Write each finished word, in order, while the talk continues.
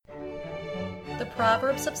The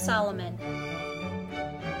Proverbs of Solomon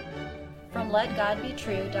from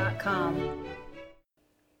LetGodBetrue.com.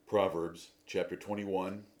 Proverbs chapter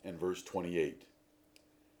 21 and verse 28.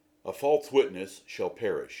 A false witness shall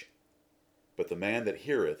perish, but the man that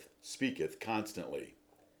heareth speaketh constantly.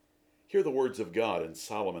 Hear the words of God in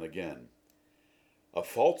Solomon again. A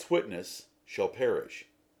false witness shall perish,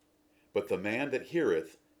 but the man that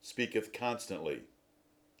heareth speaketh constantly.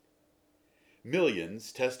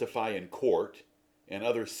 Millions testify in court and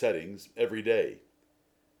other settings every day.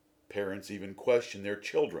 Parents even question their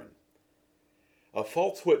children. A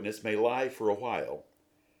false witness may lie for a while,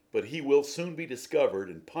 but he will soon be discovered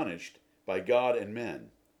and punished by God and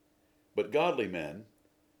men. But godly men,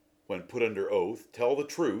 when put under oath, tell the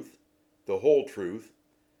truth, the whole truth,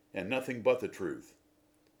 and nothing but the truth.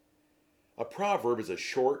 A proverb is a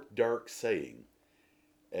short, dark saying,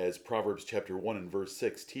 as Proverbs chapter 1 and verse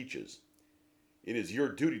 6 teaches. It is your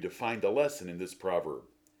duty to find the lesson in this proverb.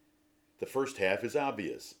 The first half is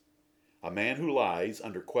obvious. A man who lies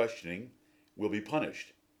under questioning will be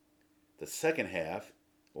punished. The second half,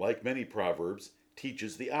 like many proverbs,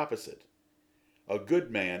 teaches the opposite. A good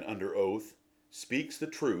man under oath speaks the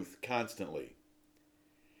truth constantly.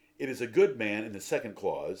 It is a good man in the second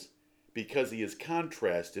clause because he is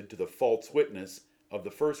contrasted to the false witness of the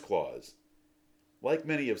first clause. Like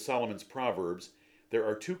many of Solomon's proverbs, there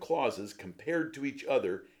are two clauses compared to each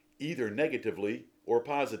other either negatively or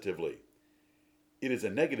positively. It is a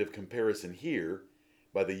negative comparison here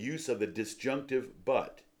by the use of the disjunctive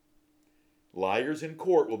but. Liars in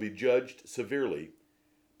court will be judged severely,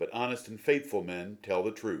 but honest and faithful men tell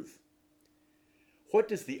the truth. What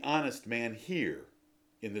does the honest man hear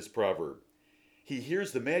in this proverb? He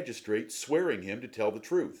hears the magistrate swearing him to tell the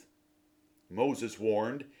truth. Moses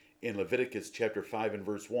warned in Leviticus chapter 5 and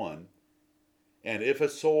verse 1, "And if a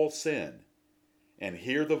soul sin, and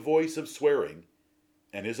hear the voice of swearing,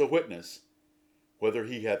 and is a witness, whether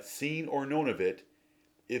he hath seen or known of it,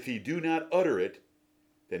 if he do not utter it,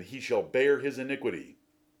 then he shall bear his iniquity."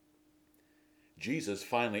 Jesus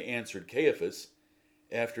finally answered Caiaphas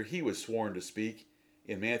after he was sworn to speak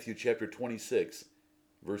in Matthew chapter 26,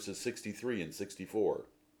 verses 63 and 64.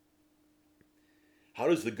 How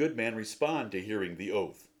does the good man respond to hearing the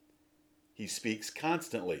oath? He speaks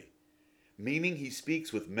constantly, meaning he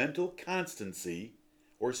speaks with mental constancy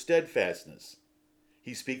or steadfastness.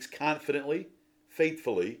 He speaks confidently,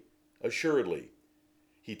 faithfully, assuredly.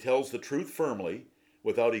 He tells the truth firmly,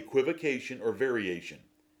 without equivocation or variation.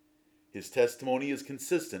 His testimony is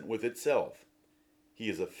consistent with itself. He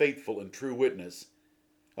is a faithful and true witness,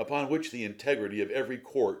 upon which the integrity of every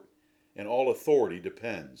court and all authority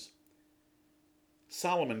depends.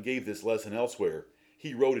 Solomon gave this lesson elsewhere.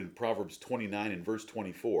 He wrote in Proverbs 29 and verse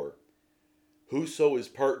 24, "Whoso is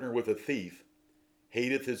partner with a thief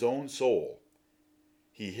hateth his own soul.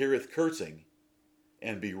 He heareth cursing,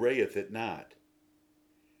 and bewrayeth it not."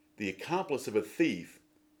 The accomplice of a thief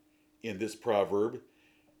in this proverb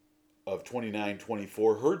of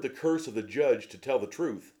 29:24 heard the curse of the judge to tell the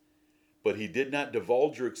truth, but he did not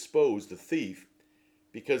divulge or expose the thief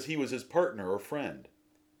because he was his partner or friend.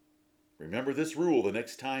 Remember this rule the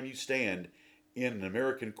next time you stand in an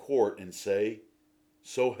American court and say,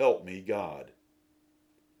 "So help me God."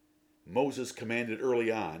 Moses commanded early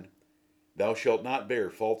on, "Thou shalt not bear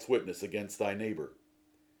false witness against thy neighbor."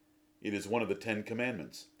 It is one of the 10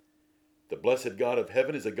 Commandments. The blessed God of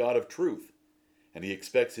heaven is a God of truth, and he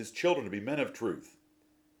expects his children to be men of truth.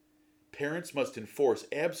 Parents must enforce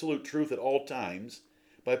absolute truth at all times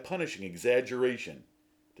by punishing exaggeration,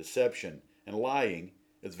 deception, and lying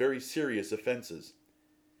as very serious offenses.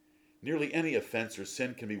 Nearly any offense or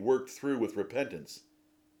sin can be worked through with repentance,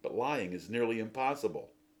 but lying is nearly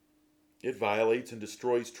impossible. It violates and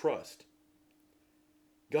destroys trust.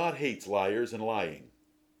 God hates liars and lying.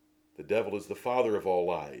 The devil is the father of all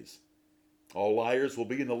lies. All liars will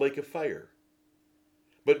be in the lake of fire.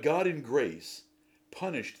 But God in grace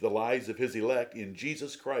punished the lies of his elect in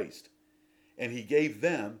Jesus Christ, and he gave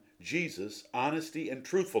them, Jesus, honesty and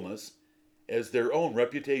truthfulness as their own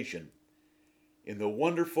reputation in the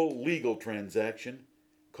wonderful legal transaction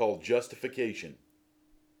called justification.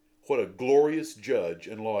 What a glorious judge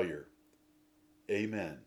and lawyer. Amen.